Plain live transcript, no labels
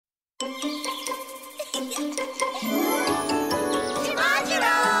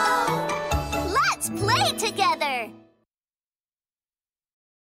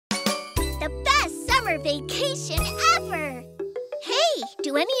summer vacation ever! Hey,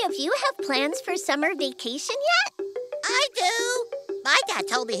 do any of you have plans for summer vacation yet? I do. My dad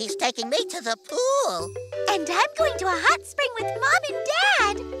told me he's taking me to the pool. And I'm going to a hot spring with Mom and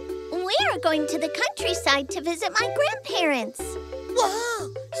Dad. We are going to the countryside to visit my grandparents.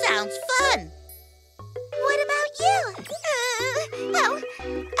 Whoa, sounds fun. What about you?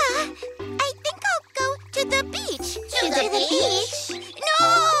 I think I'll go to the beach. To the beach? No!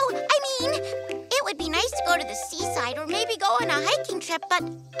 I mean, it would be nice to go to the seaside or maybe go on a hiking trip, but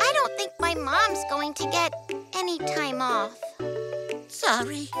I don't think my mom's going to get any time off.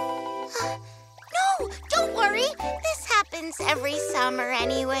 Sorry. No, don't worry. This happens every summer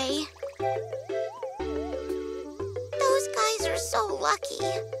anyway. Those guys are so lucky.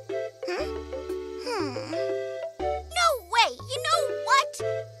 No way! You know what?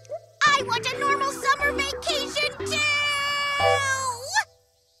 I want a normal summer vacation too!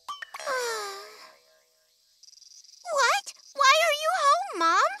 What? Why are you home,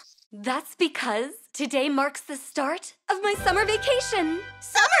 Mom? That's because today marks the start of my summer vacation.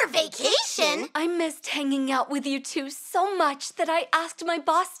 Summer vacation? I missed hanging out with you two so much that I asked my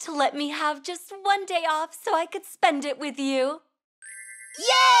boss to let me have just one day off so I could spend it with you.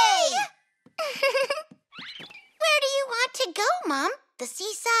 Yay! Where do you want to go, Mom? The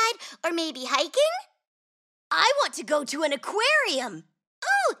seaside or maybe hiking? I want to go to an aquarium.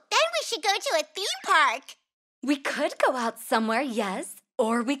 Oh, then we should go to a theme park. We could go out somewhere, yes.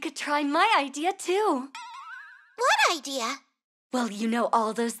 Or we could try my idea too. What idea? Well, you know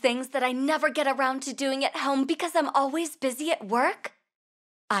all those things that I never get around to doing at home because I'm always busy at work?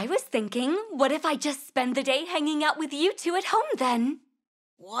 I was thinking, what if I just spend the day hanging out with you two at home then?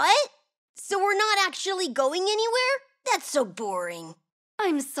 What? So we're not actually going anywhere? That's so boring.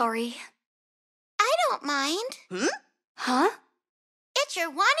 I'm sorry. I don't mind. Huh? It's your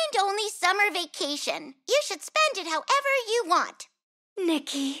one and only summer vacation. You should spend it however you want.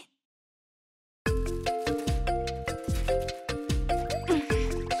 Nikki.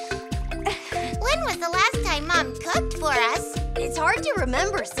 When was the last time Mom cooked for us? It's hard to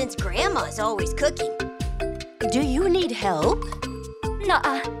remember since Grandma's always cooking. Do you need help?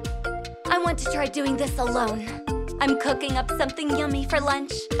 Nuh-uh. I want to try doing this alone. I'm cooking up something yummy for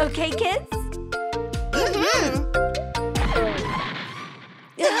lunch. Okay, kids?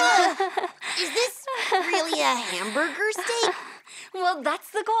 Is this really a hamburger steak? Well, that's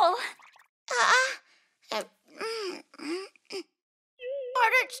the goal. But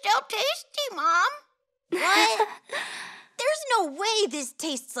it's still tasty, Mom. What? There's no way this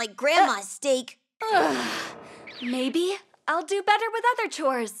tastes like Grandma's steak. Maybe I'll do better with other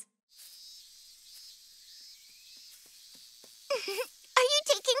chores. Are you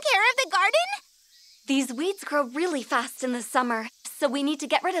taking care of the garden? These weeds grow really fast in the summer, so we need to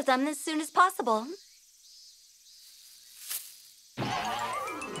get rid of them as soon as possible.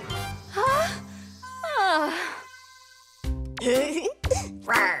 Huh?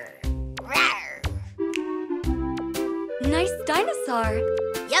 Rawr, rawr. Nice dinosaur.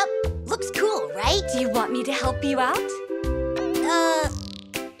 Yep, looks cool, right? Do you want me to help you out?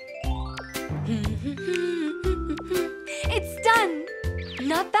 It's done.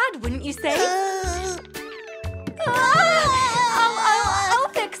 Not bad, wouldn't you say? I'll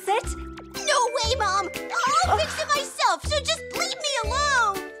fix it. No way, Mom! I'll fix it myself, so just leave me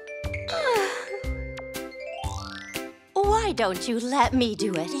alone! Why don't you let me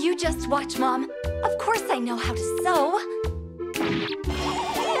do it? You just watch, Mom. Of course I know how to sew.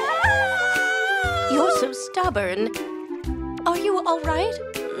 You're so stubborn. Are you all right?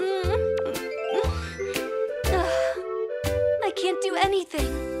 I can't do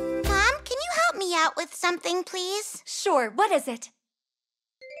anything. Mom, can you help me out with something, please? Sure, what is it?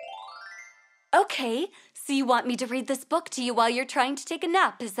 Okay, so you want me to read this book to you while you're trying to take a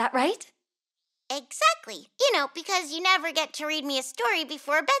nap, is that right? Exactly. You know, because you never get to read me a story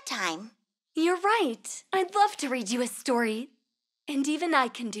before bedtime. You're right. I'd love to read you a story. And even I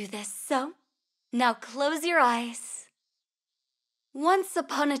can do this, so now close your eyes. Once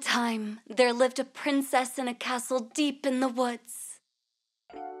upon a time, there lived a princess in a castle deep in the woods.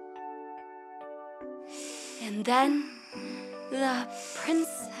 And then the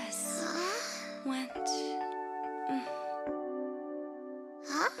princess went...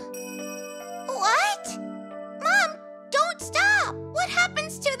 Huh? What? Mom, don't stop! What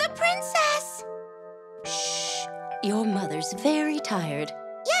happens to the princess? Shh. Your mother's very tired.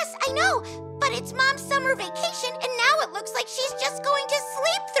 Yes, I know, but it's Mom's summer vacation, and now it looks like she's just going to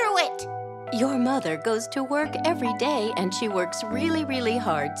sleep through it. Your mother goes to work every day, and she works really, really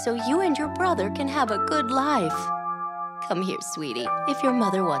hard so you and your brother can have a good life. Come here, sweetie. If your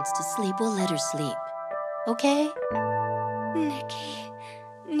mother wants to sleep, we'll let her sleep. okay? Nikki,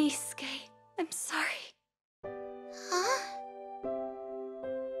 Niske, I'm sorry. Huh?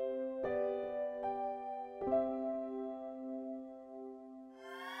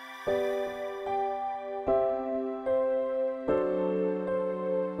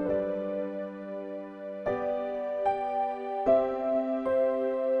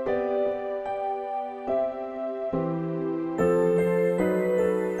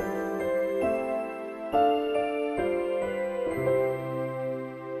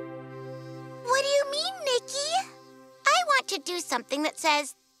 What do you mean, Nikki? I want to do something that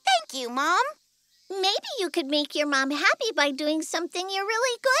says, "Thank you, Mom." Maybe you could make your mom happy by doing something you're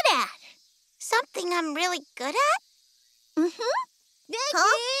really good at. Something I'm really good at? Mm-hmm. Nikki!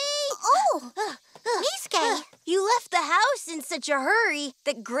 Oh! Niske! You left the house in such a hurry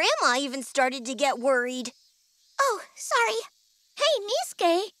that Grandma even started to get worried. Oh, sorry. Hey,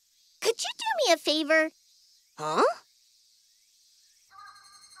 Niske, could you do me a favor? Huh?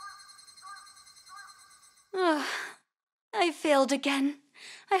 Ugh, I failed again.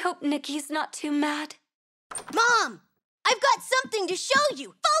 I hope Nikki's not too mad. Mom! I've got something to show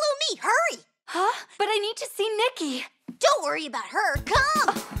you! Follow me! Hurry! Huh? But I need to see Nikki. Don't worry about her.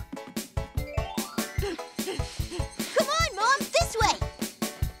 Come! Come on, Mom! This way!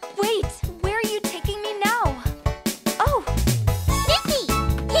 Wait, where are you taking me now? Oh, Nikki,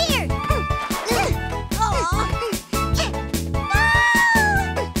 here! Aw!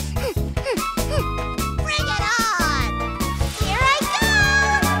 Bring it on! Here I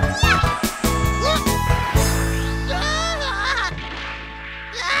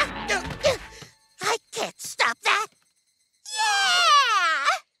I can't stop that.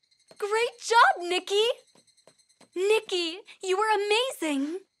 Yeah! great job, Nikki. Nikki, you were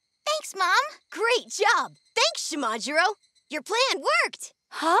amazing. Thanks, Mom. Great job! Thanks, Shimajiro! Your plan worked!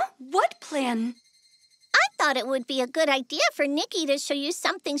 Huh? What plan? I thought it would be a good idea for Nikki to show you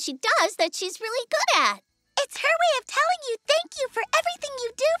something she does that she's really good at. It's her way of telling you thank you for everything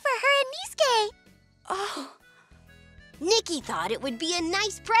you do for her and Niske. Oh, Nikki thought it would be a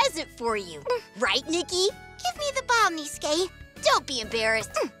nice present for you. Right, Nikki? Give me the ball, Niske. Don't be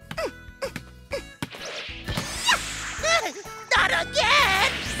embarrassed. Not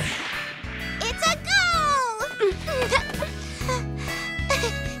again! It's a goal!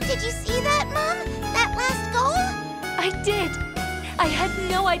 Did you see that, Mom? That last goal? I did. I had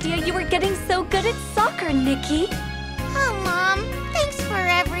no idea you were getting so good at soccer, Nikki. Oh, Mom. Thanks for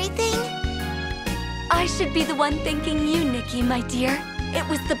everything. I should be the one thanking you, Nikki, my dear. It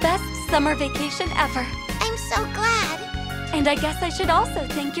was the best summer vacation ever. I'm so glad. And I guess I should also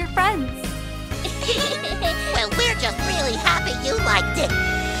thank your friends. Well, we're just really happy you liked it.